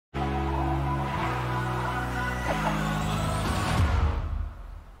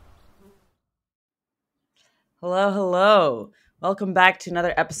Hello, hello. Welcome back to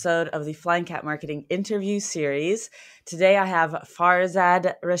another episode of the Flying Cat Marketing interview series. Today I have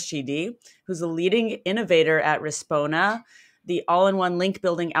Farzad Rashidi, who's a leading innovator at Respona, the all-in-one link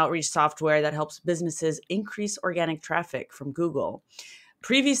building outreach software that helps businesses increase organic traffic from Google.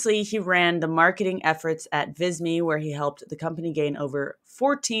 Previously, he ran the marketing efforts at Visme, where he helped the company gain over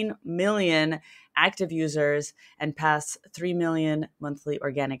 14 million active users and pass 3 million monthly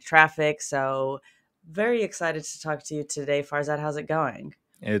organic traffic. So, very excited to talk to you today, Farzad. How's it going?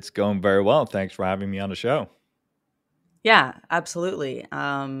 It's going very well. Thanks for having me on the show. Yeah, absolutely.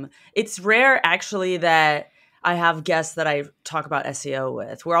 It's rare actually that I have guests that I talk about SEO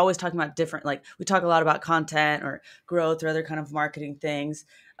with. We're always talking about different, like we talk a lot about content or growth or other kind of marketing things,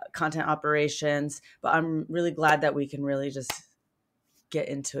 content operations. But I'm really glad that we can really just get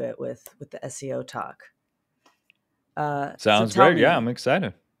into it with the SEO talk. So Sounds tell great. Yeah, me, I'm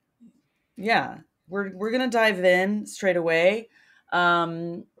excited. yeah, we're gonna dive in straight away.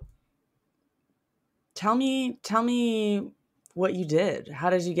 Um, tell me what you did. How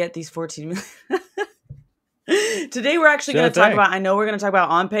did you get these 14 million? Today we're actually going Sure to talk thing. about, I know we're going to talk about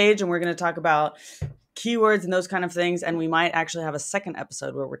on page and we're going to talk about keywords and those kind of things. And we might actually have a second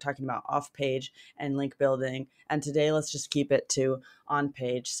episode where we're talking about off page and link building. And today let's just keep it to on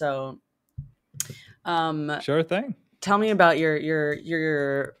page. So um, Sure thing. tell me about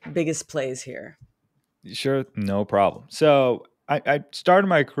your biggest plays here. Sure, no problem. So I started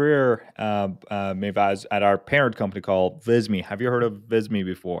my career maybe I was at our parent company called Visme. Have you heard of Visme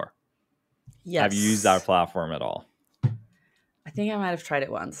before? Have you used our Yes. platform at all? I think I might have tried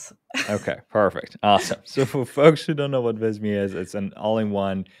it once. Okay, perfect. Awesome. So for folks who don't know what Visme is, it's an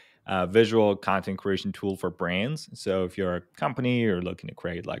all-in-one visual content creation tool for brands. So if you're a company, you're looking to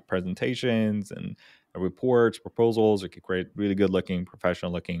create like presentations and reports, proposals, you could create really good looking,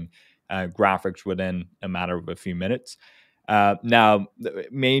 professional looking graphics within a matter of a few minutes. Now, the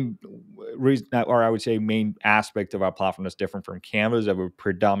main reason, or I would say, main aspect of our platform that's different from Canva is that we're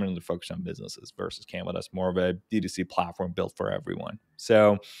predominantly focused on businesses versus Canva. That's more of a D2C platform built for everyone.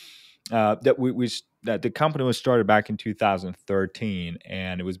 So that the company was started back in 2013,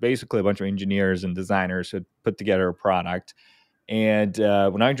 and it was basically a bunch of engineers and designers who had put together a product. And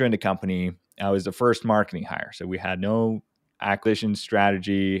when I joined the company, I was the first marketing hire, so we had no acquisition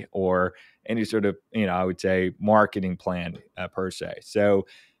strategy or any sort of, I would say, marketing plan per se. So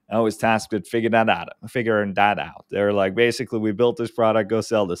I was tasked with figuring that out. They're like, basically, we built this product, go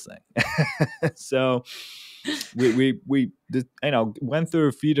sell this thing. So went through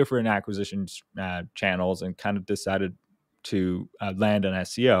a few different acquisition channels and kind of decided to land on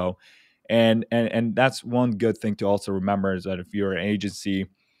SEO. And that's one good thing to also remember is that if you're an agency,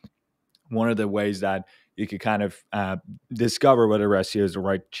 one of the ways that you could kind of discover whether SEO is the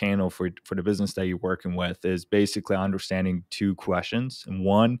right channel for the business that you're working with is basically understanding two questions. And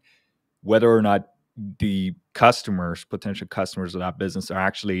one, whether or not the potential customers of that business are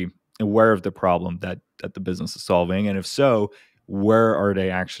actually aware of the problem that the business is solving. And if so, where are they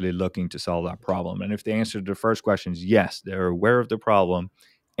actually looking to solve that problem? And if the answer to the first question is yes, they're aware of the problem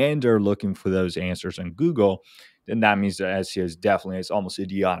and they're looking for those answers on Google, then that means that SEO is definitely, it's almost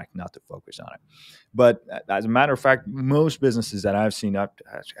idiotic not to focus on it. But as a matter of fact, most businesses that I've seen,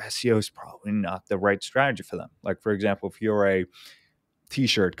 SEO is probably not the right strategy for them. Like, for example, if you're a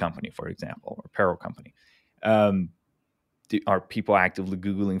t-shirt company, for example, or apparel company, um, are people actively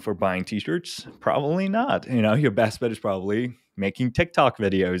Googling for buying t-shirts? Probably not. Your best bet is probably making TikTok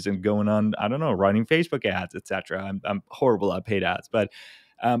videos and going on, I don't know, running Facebook ads, etc. I'm horrible at paid ads, but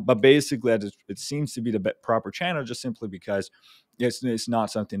basically it seems to be the proper channel just simply because it's not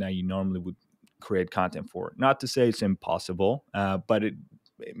something that you normally would create content for. Not to say it's impossible, but it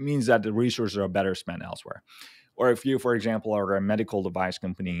means that the resources are better spent elsewhere. Or if you, for example, are a medical device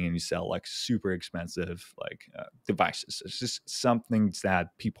company and you sell like super expensive devices, it's just something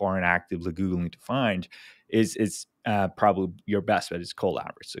that people aren't actively Googling to find, is probably your best bet is cold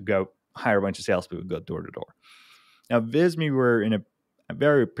outreach. So go hire a bunch of salespeople, go door to door. Now, Visme were in a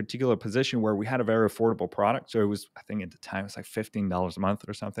very particular position where we had a very affordable product. So it was, I think at the time, it's like $15 a month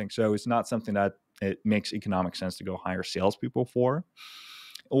or something. So it's not something that it makes economic sense to go hire salespeople for.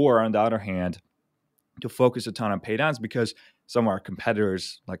 Or on the other hand, to focus a ton on paid ads because some of our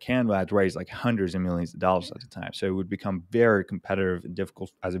competitors like Canva had raised like hundreds of millions of dollars at the time. So it would become very competitive and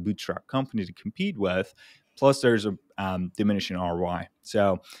difficult as a bootstrap company to compete with. Plus, there's a diminishing ROI.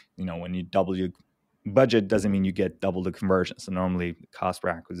 So, when you double your budget, doesn't mean you get double the conversion. So normally, cost per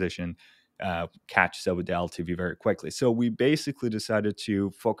acquisition catches up with the LTV very quickly. So we basically decided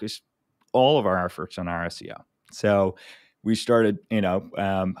to focus all of our efforts on our SEO. So we started,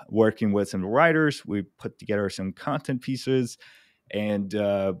 working with some writers. We put together some content pieces and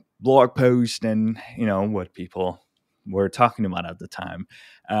blog posts, and what people were talking about at the time.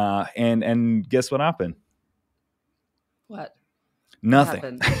 And guess what happened? What? What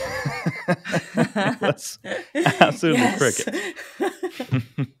Nothing. happened? It was absolutely Yes. crickets.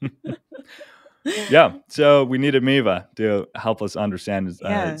 Yeah, so we needed Miva to help us understand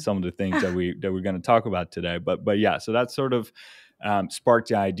Yeah. some of the things that we're going to talk about today. But yeah, so that sort of sparked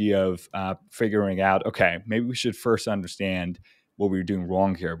the idea of figuring out, okay, maybe we should first understand what we were doing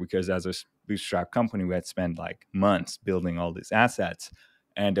wrong here, because as a bootstrap company, we had spent like months building all these assets,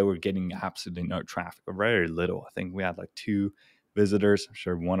 and they were getting absolutely no traffic, or very little. I think we had like 2 visitors. I'm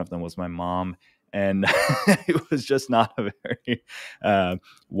sure one of them was my mom, and it was just not a very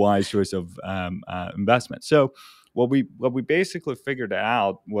wise choice of investment. So what we basically figured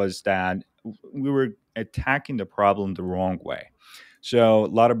out was that we were attacking the problem the wrong way. So a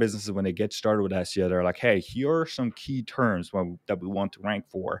lot of businesses, when they get started with SEO, they're like, hey, here are some key terms that we want to rank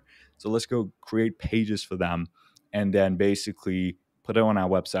for. So let's go create pages for them, and then basically put it on our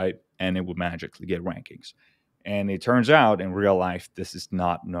website, and it will magically get rankings. And it turns out in real life, this is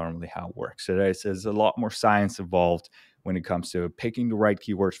not normally how it works. So there's a lot more science involved when it comes to picking the right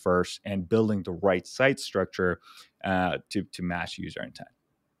keywords first and building the right site structure to match user intent.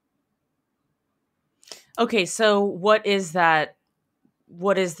 Okay, so what is that?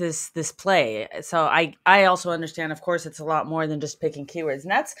 What is this play? So I also understand, of course, it's a lot more than just picking keywords,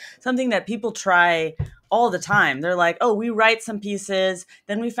 and that's something that people try all the time. They're like, oh, we write some pieces,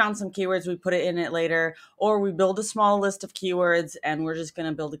 then we found some keywords, we put it in it later, or we build a small list of keywords and we're just going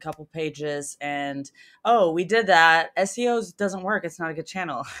to build a couple pages, and oh, we did that. SEO doesn't work, it's not a good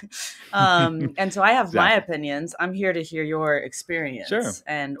channel. And so I have my Exactly. opinions. I'm here to hear your Sure. experience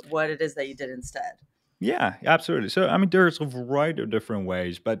and what it is that you did instead. Yeah, absolutely. So, I mean, there's a variety of different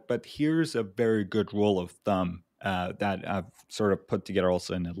ways, but here's a very good rule of thumb that I've sort of put together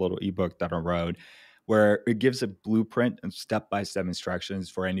also in a little ebook that I wrote, where it gives a blueprint and step-by-step instructions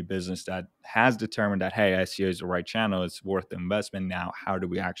for any business that has determined that, hey, SEO is the right channel, it's worth the investment. Now, how do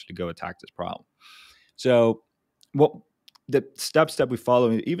we actually go attack this problem? So, what the steps that we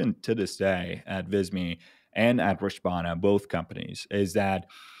follow, even to this day at Visme and at Respona, both companies, is that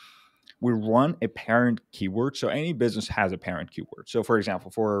we run a parent keyword. So any business has a parent keyword. So for example,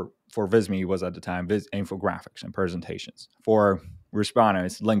 for Visme was at the time infographics and presentations. For Respona,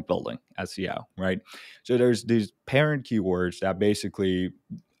 it's link building, SEO, right? So there's these parent keywords that basically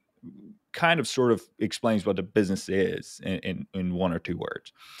kind of sort of explains what the business is in 1 or 2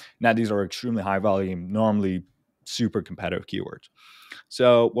 words. Now, these are extremely high volume, normally super competitive keywords.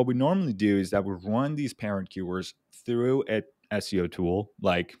 So what we normally do is that we run these parent keywords through a SEO tool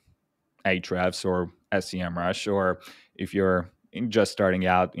like Ahrefs or SEMrush, or if you're just starting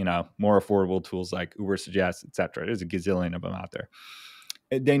out, more affordable tools like Ubersuggest, etc. There's a gazillion of them out there.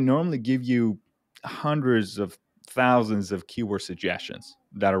 They normally give you hundreds of thousands of keyword suggestions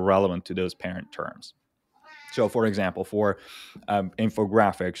that are relevant to those parent terms. So, for example, for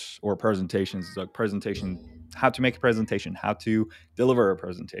infographics or presentations, like presentation, how to make a presentation, how to deliver a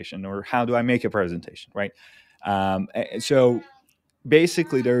presentation, or how do I make a presentation, right? So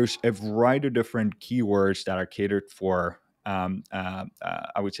basically there's a variety of different keywords that are catered for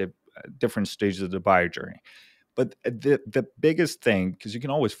I would say different stages of the buyer journey. But the biggest thing, because you can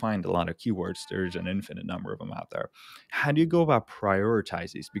always find a lot of keywords, there's an infinite number of them out there. How do you go about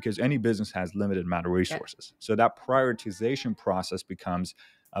prioritize these? Because any business has limited amount of Yeah. resources, so that prioritization process becomes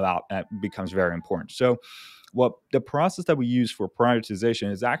very important. So what the process that we use for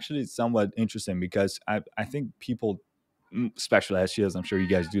prioritization is actually somewhat interesting, because I think people, especially SEOs, I'm sure you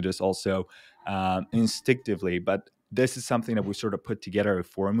guys do this also instinctively, but this is something that we sort of put together a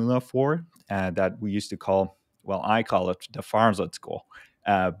formula for that we used to call, well, I call it the Farzad score.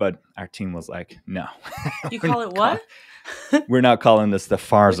 But our team was like, no, You we're call not it calling, what? we're not calling this the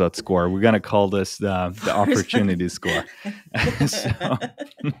Farzad score. We're going to call this the opportunity score. so,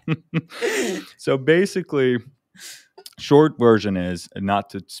 so basically, short version is, not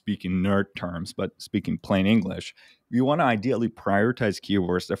to speak in nerd terms, but speaking plain English, you want to ideally prioritize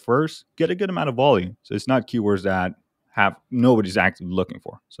keywords that first get a good amount of volume. So it's not keywords that have nobody's actively looking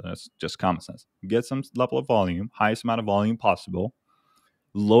for. So that's just common sense. Get some level of volume, highest amount of volume possible,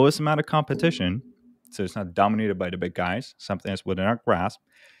 lowest amount of competition. So it's not dominated by the big guys, something that's within our grasp.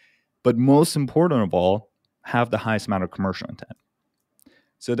 But most important of all, have the highest amount of commercial intent.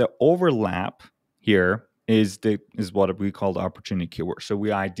 So the overlap here is what we call the opportunity keyword. So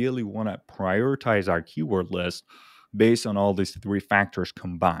we ideally want to prioritize our keyword list based on all these 3 factors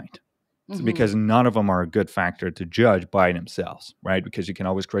combined. because none of them are a good factor to judge by themselves, right? Because you can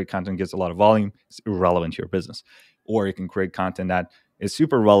always create content that gets a lot of volume, it's irrelevant to your business. Or you can create content that is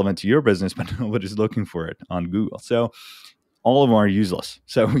super relevant to your business, but nobody's looking for it on Google. So all of them are useless.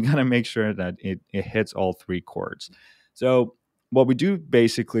 So we got to make sure that it hits all three chords. So what we do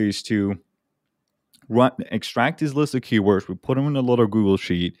basically is to extract these lists of keywords, we put them in a little Google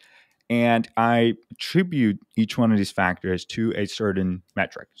sheet, and I attribute each one of these factors to a certain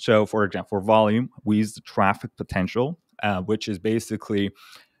metric. So for example, for volume, we use the traffic potential, which is basically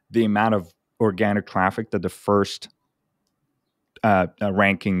the amount of organic traffic that the first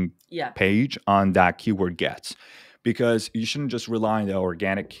ranking page on that keyword gets. Because you shouldn't just rely on the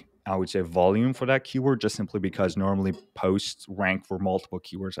organic, I would say, volume for that keyword, just simply because normally posts rank for multiple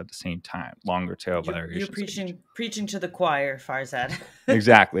keywords at the same time, longer tail variations. You're preaching to the choir, Farzad.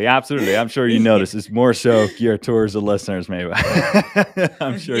 Exactly, absolutely. I'm sure you notice it's more so geared towards the listeners, maybe.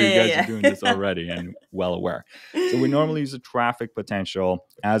 I'm sure you guys are doing this already and well aware. So we normally use the traffic potential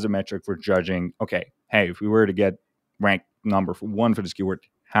as a metric for judging. Okay, hey, if we were to get rank number one for this keyword,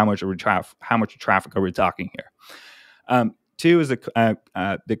 how much traffic are we talking here? Two is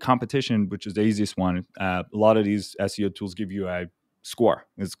the competition, which is the easiest one. A lot of these SEO tools give you a score.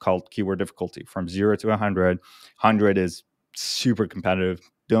 It's called keyword difficulty from 0 to 100. 100 is super competitive.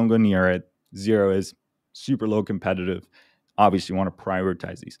 Don't go near it. 0 is super low competitive. Obviously, you want to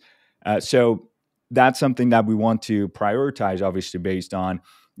prioritize these. So that's something that we want to prioritize, obviously, based on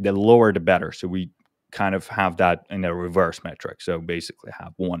the lower the better. So we kind of have that in a reverse metric. So basically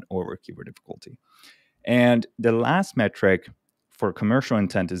have 1 over keyword difficulty. And the last metric for commercial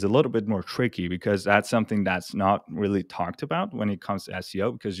intent is a little bit more tricky because that's something that's not really talked about when it comes to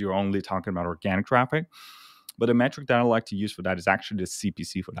SEO because you're only talking about organic traffic. But the metric that I like to use for that is actually the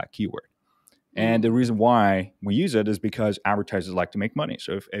CPC for that keyword. And the reason why we use it is because advertisers like to make money.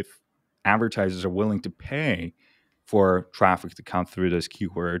 So if advertisers are willing to pay for traffic to come through those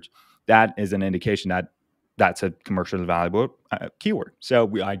keywords, that is an indication that that's a commercially valuable keyword. So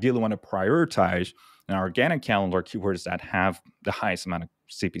we ideally want to prioritize an organic calendar keywords that have the highest amount of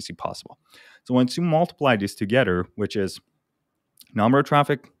CPC possible. So once you multiply this together, which is number of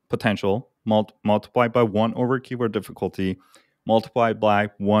traffic potential multiplied by 1 over keyword difficulty, multiplied by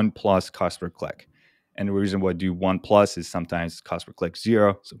 1 plus cost per click. And the reason why I do 1 plus is sometimes cost per click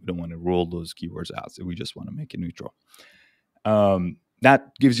 0, so we don't want to rule those keywords out. So we just want to make it neutral.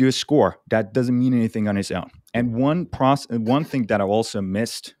 That gives you a score. That doesn't mean anything on its own. And one thing that I also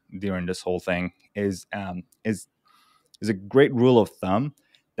missed during this whole thing is a great rule of thumb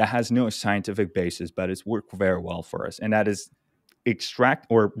that has no scientific basis, but it's worked very well for us. And that is extract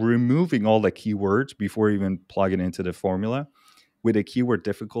or removing all the keywords before even plugging into the formula with a keyword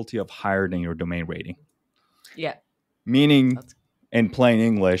difficulty of higher than your domain rating. Yeah. Meaning, in plain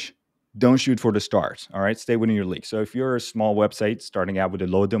English, don't shoot for the stars, all right? Stay within your league. So if you're a small website starting out with a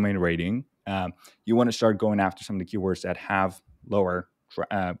low domain rating, you want to start going after some of the keywords that have lower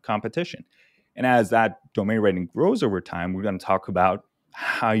competition. And as that domain rating grows over time, we're going to talk about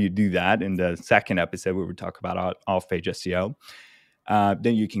how you do that in the second episode where we talk about off-page SEO.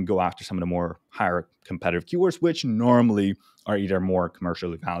 Then you can go after some of the more higher competitive keywords, which normally are either more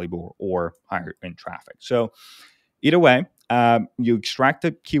commercially valuable or higher in traffic. So either way, you extract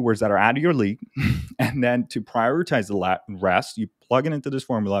the keywords that are out of your league, and then to prioritize the rest, you plug it into this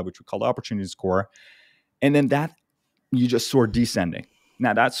formula, which we call the opportunity score, and then that you just sort descending.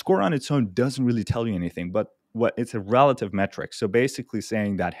 Now, that score on its own doesn't really tell you anything, but it's a relative metric. So basically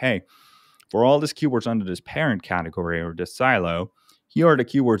saying that, hey, for all these keywords under this parent category or this silo, here are the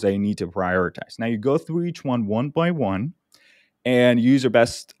keywords that you need to prioritize. Now, you go through each one by one, and use your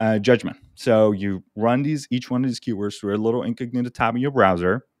best judgment. So you run each one of these keywords through a little incognito tab in your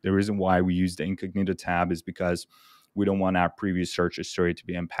browser. The reason why we use the incognito tab is because we don't want our previous search history to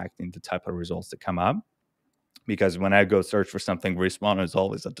be impacting the type of results that come up. Because when I go search for something, Respona is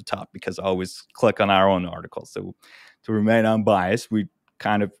always at the top because I always click on our own articles. So to remain unbiased, we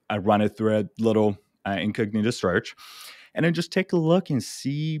kind of run it through a little incognito search, and then just take a look and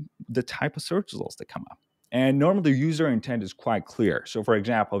see the type of search results that come up. And normally the user intent is quite clear. So for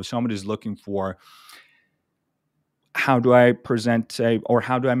example, if somebody is looking for how do I present or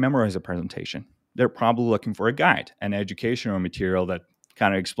how do I memorize a presentation, they're probably looking for a guide, an educational material that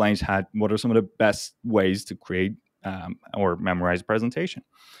kind of explains what are some of the best ways to create or memorize a presentation.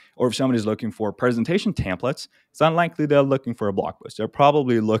 Or if somebody's looking for presentation templates, it's unlikely they're looking for a blog post. They're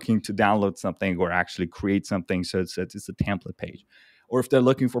probably looking to download something or actually create something so it's a template page. Or if they're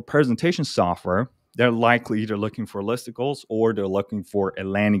looking for presentation software, they're likely either looking for listicles or they're looking for a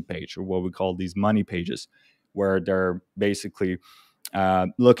landing page or what we call these money pages, where they're basically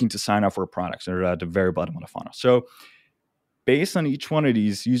looking to sign up for products. They're at the very bottom of the funnel. So based on each one of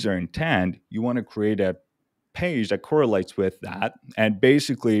these user intent, you want to create a page that correlates with that. And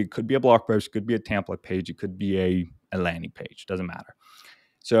basically, it could be a blog post, it could be a template page, it could be a landing page, doesn't matter.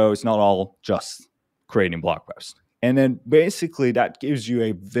 So it's not all just creating blog posts. And then basically that gives you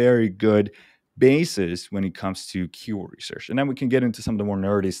a very good basis when it comes to keyword research. And then we can get into some of the more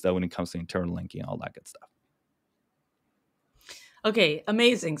nerdy stuff when it comes to internal linking and all that good stuff. Okay,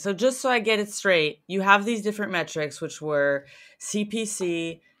 amazing. So just so I get it straight, you have these different metrics, which were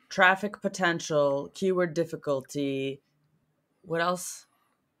CPC, traffic potential, keyword difficulty. What else?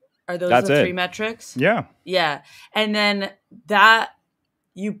 Are those That's the three it. metrics? Yeah. Yeah. And then that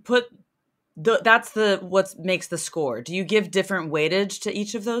you put that's the what makes the score. Do you give different weightage to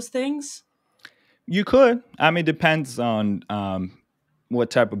each of those things? You could. I mean, it depends on what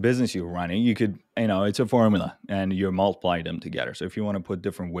type of business you're running. You could, it's a formula and you multiply them together. So if you want to put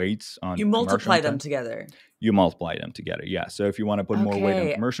different weights on You commercial multiply them intent, together. you multiply them together. Yeah. So if you want to put more weight on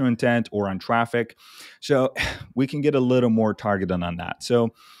Okay. commercial intent or on traffic, so we can get a little more targeted on that.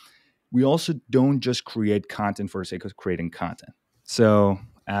 So we also don't just create content for the sake of creating content. So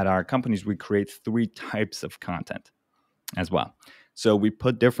at our companies, we create 3 types of content as well. So we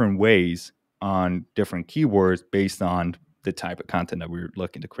put different ways on different keywords based on the type of content that we're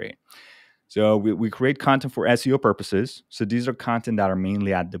looking to create. So we create content for SEO purposes. So these are content that are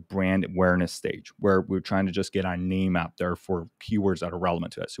mainly at the brand awareness stage, where we're trying to just get our name out there for keywords that are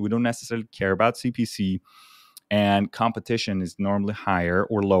relevant to us. So we don't necessarily care about CPC, and competition is normally higher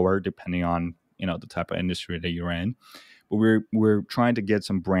or lower depending on the type of industry that you're in. But we're trying to get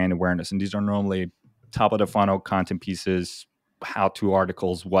some brand awareness, and these are normally top of the funnel content pieces, how-to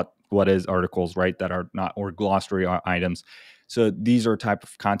articles, what is articles, right, that are not, or glossary items. So these are type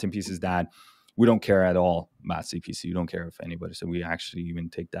of content pieces that we don't care at all about CPC. We don't care if anybody. So we actually even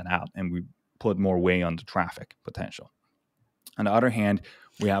take that out and we put more weight on the traffic potential. On the other hand,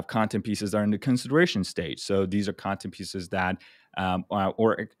 we have content pieces that are in the consideration stage. So these are content pieces that,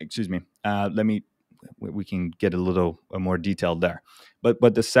 we can get a little more detailed there.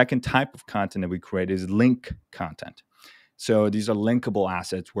 But the second type of content that we create is link content. So these are linkable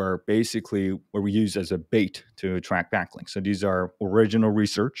assets where we use as a bait to attract backlinks. So these are original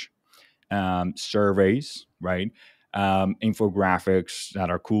research, surveys, right? Infographics that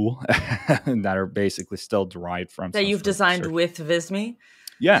are cool, that are basically still derived from That you've designed research. with Visme?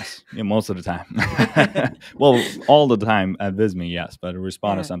 Yes, most of the time. Well, all the time at Visme, yes, but at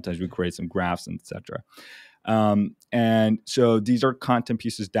Respona, sometimes we create some graphs and etc. And so these are content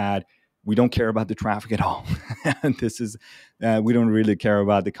pieces that we don't care about the traffic at all. This is we don't really care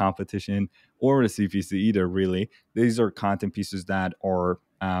about the competition or the CPC either. Really, these are content pieces that are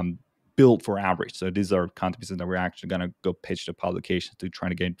built for outreach. So these are content pieces that we're actually going to go pitch to publications to try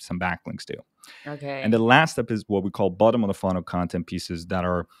to get some backlinks to. Okay. And the last step is what we call bottom of the funnel content pieces that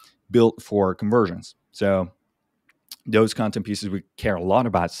are built for conversions. So those content pieces, we care a lot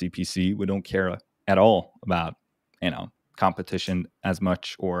about CPC. We don't care at all about, competition as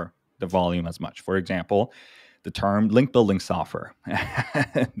much or the volume as much. For example, the term link building software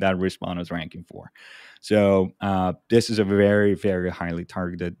that Respona is ranking for. So this is a very, very highly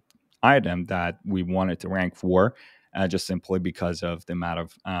targeted item that we wanted to rank for, just simply because of the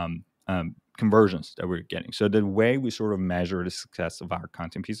amount of conversions that we're getting. So the way we sort of measure the success of our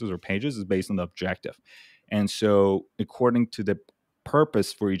content pieces or pages is based on the objective. And so according to the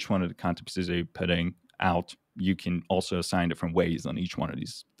purpose for each one of the content pieces that you're putting out, you can also assign different ways on each one of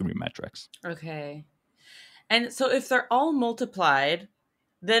these 3 metrics. Okay. And so if they're all multiplied,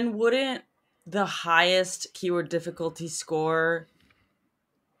 then wouldn't the highest keyword difficulty score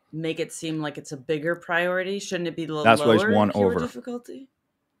make it seem like it's a bigger priority? Shouldn't it be the That's why it's lower 1 keyword over. difficulty?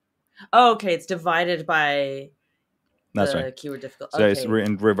 Oh, okay. It's divided by That's right. the keyword difficulty. So okay. it's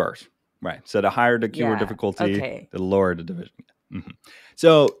in reverse. Right. So the higher the keyword difficulty, the lower the division. Mm-hmm.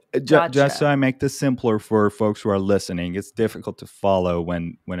 So just so I make this simpler for folks who are listening, it's difficult to follow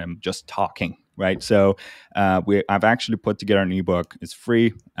when I'm just talking, right? So I've actually put together an ebook. It's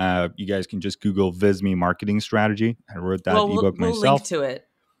free. You guys can just Google Visme marketing strategy. I wrote that ebook myself. We'll link to it.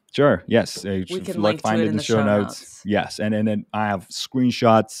 Sure. Yes. We can link find to it in the show notes. Yes. And then I have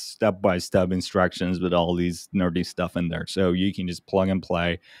screenshots, step-by-step instructions with all these nerdy stuff in there. So you can just plug and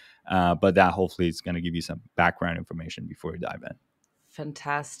play. But that hopefully is going to give you some background information before you dive in.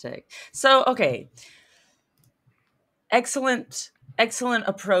 Fantastic. So, okay. Excellent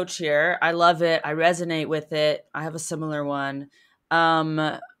approach here. I love it. I resonate with it. I have a similar one.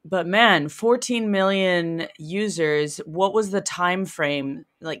 But man, 14 million users. What was the time frame?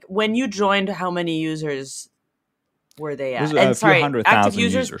 Like when you joined, how many users were they It was at? And a few sorry, hundred active thousand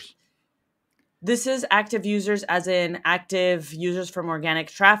users. users. This is active users, as in active users from organic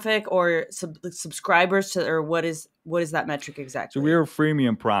traffic, or subscribers to, or what is that metric So exactly? we're a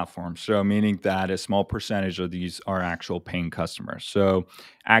freemium platform, so meaning that a small percentage of these are actual paying customers. So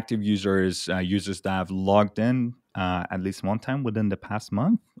active users, users that have logged in at least one time within the past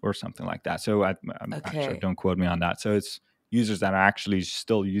month or something like that. So I'm actually, Okay. don't quote me on that. So it's users that are actually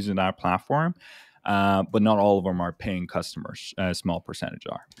still using our platform, but not all of them are paying customers. A small percentage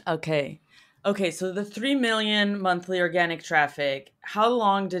are. Okay. Okay, so the 3 million monthly organic traffic, how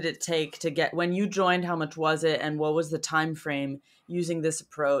long did it take to get, when you joined, how much was it, and what was the time frame using this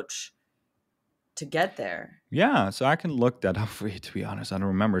approach to get there? Yeah, so I can look that up for you. To be honest, I don't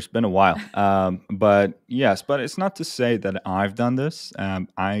remember. It's been a while. But yes, but it's not to say that I've done this.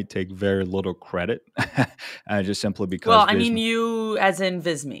 I take very little credit, just simply Well, because I mean Visme. you as in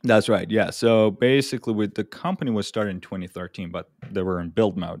Visme. That's right. Yeah. So basically, with the company was started in 2013, but they were in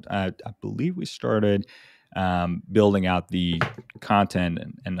build mode. I believe we started building out the content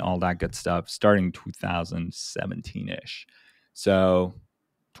and all that good stuff starting 2017 ish. So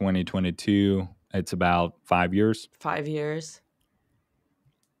 2022, it's about 5 years. 5 years.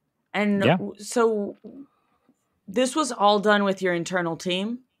 And Yeah. so this was all done with your internal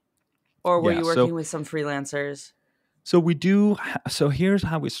team, or were Yeah. you working with some freelancers? So we do. So here's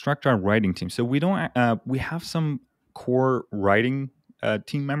how we structure our writing team. So we don't. We have some core writing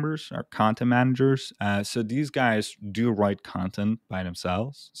team members, our content managers. So these guys do write content by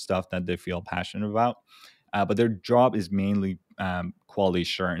themselves, stuff that they feel passionate about. But their job is mainly quality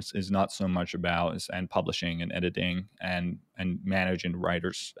assurance. Is not so much about and publishing and editing and managing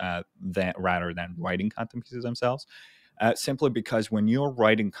writers that rather than writing content pieces themselves. Simply because when you're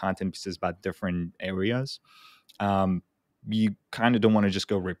writing content pieces about different areas, um, you kind of don't want to just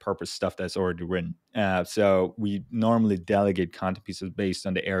go repurpose stuff that's already written. So we normally delegate content pieces based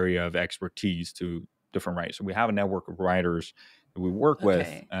on the area of expertise to different writers. So we have a network of writers that we work with,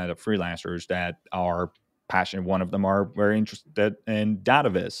 Okay. the freelancers that are passionate. One of them are very interested in data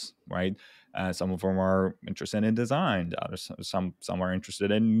viz, right? Some of them are interested in design. Others, some are interested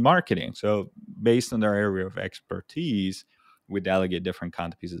in marketing. So based on their area of expertise, we delegate different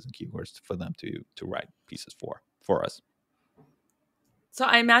content pieces and keywords for them to write pieces for us. So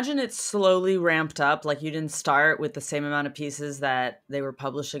I imagine it's slowly ramped up. Like you didn't start with the same amount of pieces that they were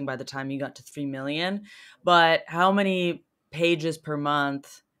publishing by the time you got to 3 million. But how many pages per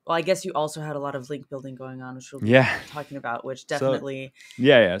month? Well, I guess you also had a lot of link building going on, which we'll be Yeah. talking about, which So definitely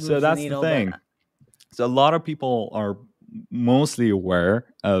yeah. So moves the that's the needle. But thing. So a lot of people are mostly aware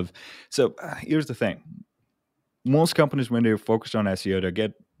of. So here's the thing. Most companies, when they focus on SEO, they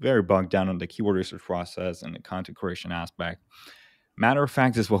get very bogged down on the keyword research process and the content creation aspect. Matter of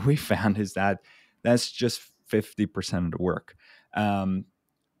fact, is what we found is that that's just 50% of the work.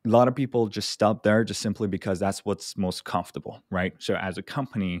 A lot of people just stop there just simply because that's what's most comfortable, right? So as a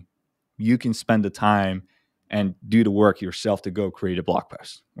company, you can spend the time and do the work yourself to go create a blog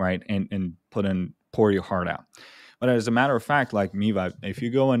post, right? And pour your heart out. But as a matter of fact, like Miva, if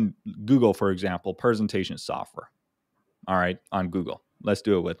you go and Google, for example, presentation software, all right, on Google, let's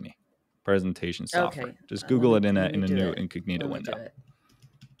do it with me. Presentation software. okay, Just let Google me it in let me a do new it. incognito Let me do window. it.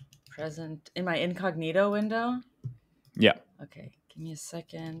 Present in my incognito window. Yeah, Okay, give me a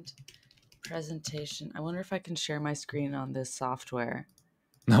second. Presentation. I wonder if I can share my screen on this software.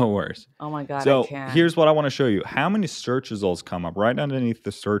 no worries. Oh my god, I So can. here's what I want to show you. How many search results come up right underneath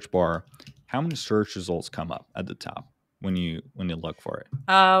the search bar? How many search results come up at the top when you look for it?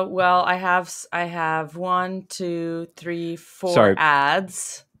 Well, I have one, two, three, four Sorry,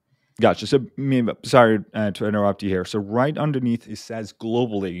 ads. gotcha. So sorry to interrupt you here. So right underneath it says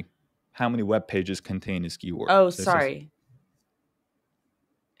globally how many web pages contain this keyword. Oh, So it says sorry.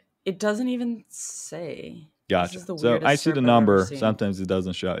 It doesn't even say. This gotcha. is the So I weirdest see the SERP I've ever number. seen. Sometimes it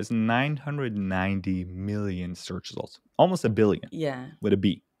doesn't show. It's 990 million search results, almost a billion Yeah. with a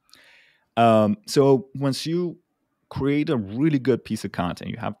B. So once you create a really good piece of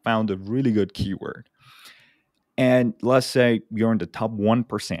content, you have found a really good keyword, and let's say you're in the top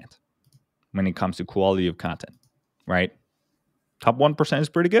 1% when it comes to quality of content, right? Top 1% is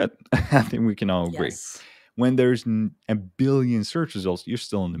pretty good. I think we can all agree. Yes. When there's a billion search results, you're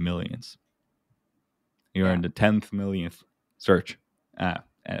still in the millions. You're Yeah. in the 10th millionth search,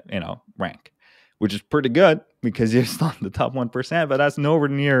 rank, which is pretty good because you're still in the top 1%, but that's nowhere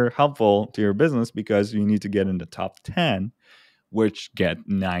near helpful to your business because you need to get in the top 10, which get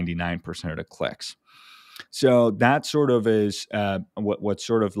 99% of the clicks. So that sort of is what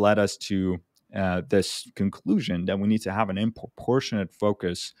sort of led us to this conclusion that we need to have an in proportionate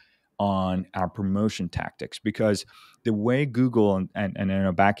focus on our promotion tactics, because the way Google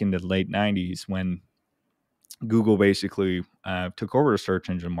and back in the late 90s when Google basically took over the search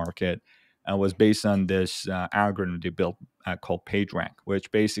engine market was based on this algorithm they built called PageRank,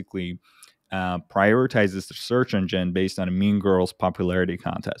 which basically prioritizes the search engine based on a Mean Girls popularity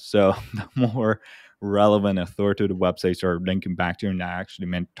contest. So the more relevant, authoritative websites are linking back to you and not actually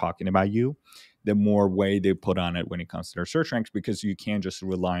meant talking about you, the more weight they put on it when it comes to their search ranks, because you can't just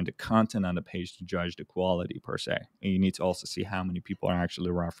rely on the content on the page to judge the quality per se. And you need to also see how many people are actually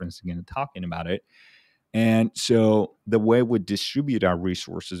referencing and talking about it. And so the way we distribute our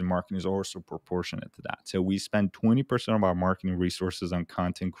resources in marketing is also proportionate to that. So we spend 20% of our marketing resources on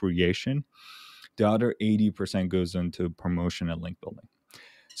content creation. The other 80% goes into promotion and link building.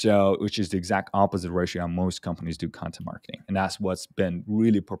 So, which is the exact opposite ratio how most companies do content marketing. And that's what's been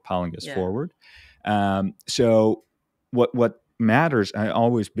really propelling us forward. So what matters, I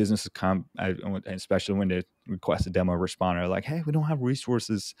always businesses come, especially when they request a demo responder, like, hey, we don't have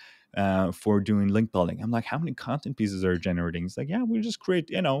resources for doing link building. I'm like, how many content pieces are generating? It's like, yeah, we just create,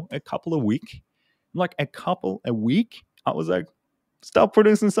 a couple a week. I'm like, a couple a week? I was like, stop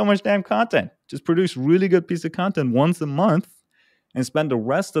producing so much damn content. Just produce really good piece of content once a month and spend the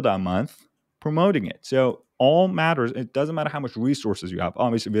rest of that month promoting it. So all matters. It doesn't matter how much resources you have.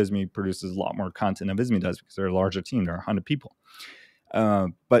 Obviously, Visme produces a lot more content than Visme does because they're a larger team. There are 100 people.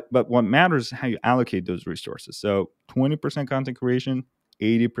 But what matters is how you allocate those resources. So 20% content creation,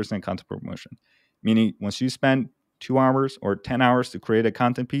 80% content promotion. Meaning once you spend 2 hours or 10 hours to create a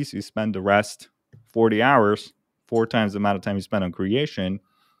content piece, you spend the rest 40 hours, 4 times the amount of time you spend on creation,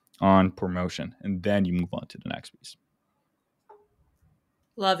 on promotion. And then you move on to the next piece.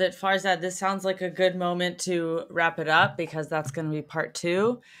 Love it. Farzad, this sounds like a good moment to wrap it up because that's going to be part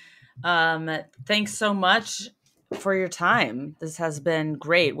 2. Thanks so much for your time. This has been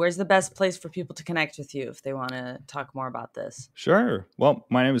great. Where's the best place for people to connect with you if they want to talk more about this? Sure. Well,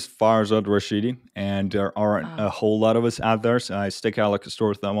 my name is Farzad Rashidi, and there aren't a whole lot of us out there. So I stick out like a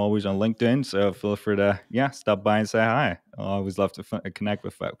sore thumb always on LinkedIn. So feel free to, stop by and say hi. I always love to connect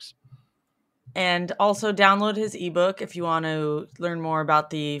with folks. And also download his ebook if you want to learn more about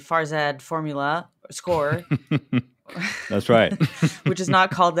the Farzad formula score. That's right. Which is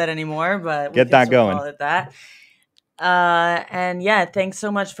not called that anymore, but we Get can that still going. call it that. And thanks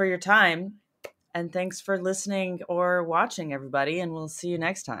so much for your time. And thanks for listening or watching, everybody. And we'll see you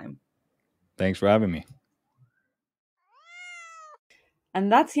next time. Thanks for having me. And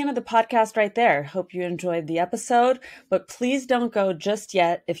that's the end of the podcast right there. Hope you enjoyed the episode, but please don't go just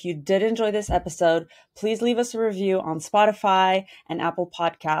yet. If you did enjoy this episode, please leave us a review on Spotify and Apple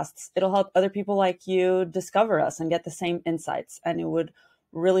Podcasts. It'll help other people like you discover us and get the same insights, and it would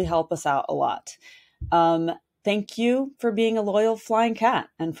really help us out a lot. Thank you for being a loyal flying cat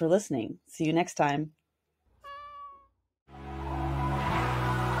and for listening. See you next time.